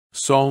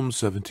Psalm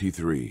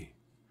 73.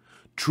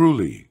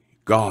 Truly,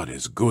 God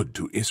is good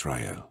to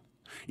Israel,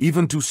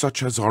 even to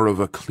such as are of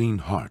a clean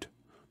heart.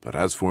 But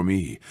as for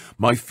me,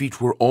 my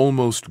feet were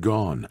almost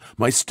gone,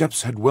 my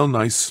steps had well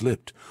nigh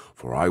slipped,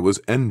 for I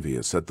was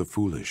envious at the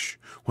foolish,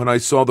 when I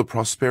saw the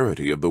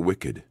prosperity of the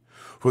wicked.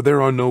 For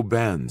there are no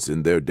bands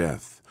in their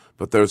death,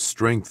 but their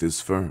strength is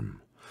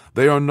firm.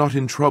 They are not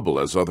in trouble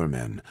as other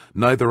men,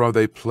 neither are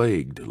they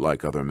plagued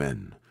like other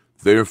men.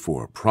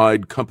 Therefore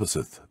pride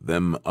compasseth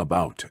them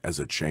about as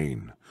a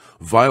chain.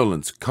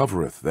 Violence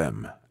covereth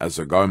them as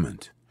a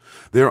garment.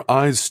 Their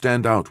eyes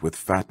stand out with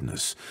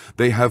fatness.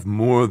 They have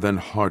more than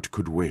heart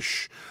could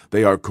wish.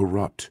 They are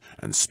corrupt,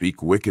 and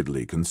speak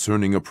wickedly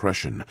concerning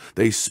oppression.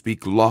 They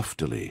speak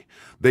loftily.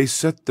 They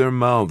set their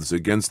mouths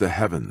against the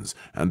heavens,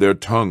 and their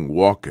tongue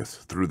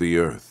walketh through the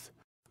earth.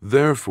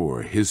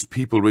 Therefore his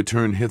people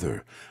return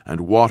hither,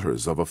 and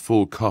waters of a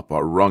full cup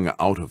are wrung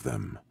out of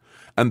them.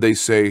 And they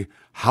say,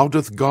 How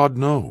doth God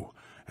know?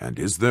 And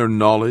is there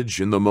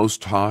knowledge in the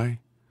Most High?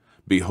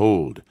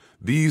 Behold,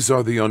 these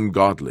are the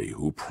ungodly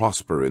who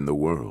prosper in the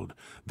world.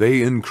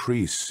 They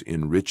increase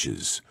in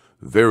riches.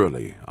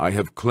 Verily, I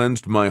have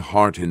cleansed my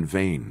heart in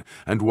vain,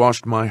 and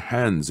washed my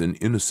hands in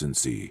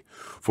innocency.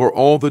 For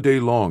all the day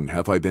long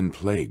have I been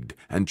plagued,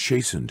 and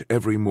chastened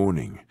every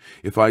morning.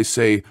 If I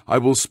say, I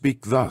will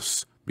speak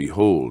thus,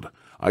 behold,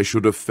 I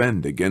should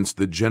offend against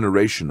the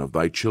generation of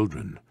thy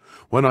children.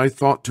 When I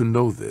thought to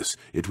know this,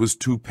 it was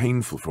too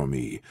painful for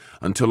me,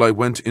 until I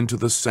went into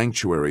the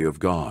sanctuary of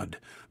God.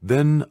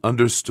 Then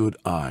understood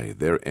I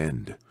their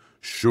end.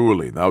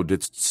 Surely thou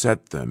didst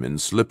set them in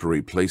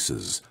slippery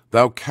places.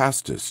 Thou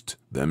castest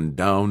them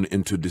down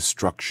into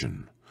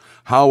destruction.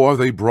 How are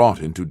they brought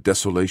into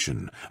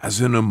desolation?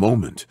 As in a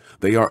moment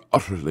they are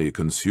utterly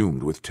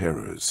consumed with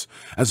terrors.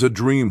 As a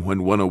dream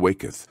when one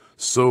awaketh,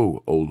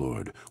 so, O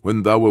Lord,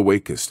 when thou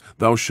awakest,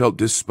 thou shalt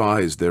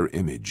despise their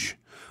image.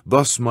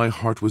 Thus my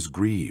heart was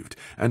grieved,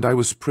 and I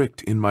was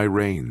pricked in my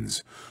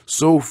reins.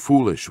 So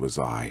foolish was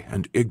I,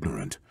 and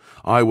ignorant.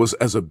 I was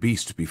as a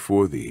beast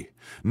before thee.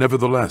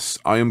 Nevertheless,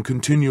 I am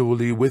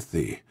continually with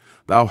thee.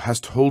 Thou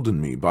hast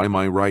holden me by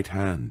my right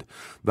hand.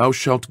 Thou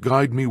shalt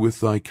guide me with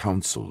thy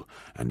counsel,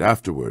 and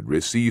afterward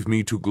receive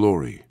me to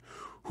glory.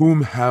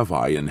 Whom have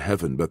I in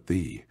heaven but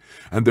thee?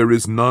 And there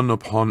is none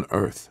upon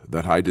earth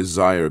that I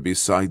desire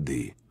beside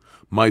thee.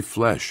 My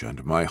flesh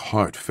and my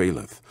heart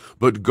faileth,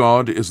 but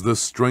God is the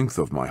strength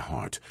of my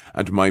heart,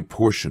 and my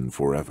portion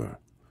forever.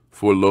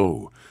 For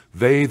lo,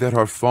 they that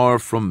are far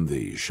from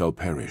thee shall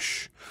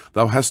perish.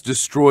 Thou hast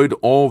destroyed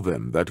all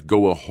them that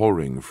go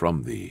a-whoring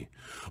from thee.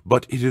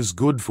 But it is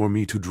good for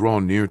me to draw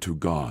near to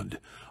God.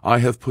 I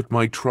have put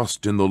my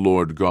trust in the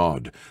Lord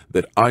God,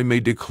 that I may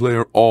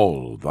declare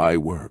all thy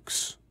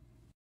works.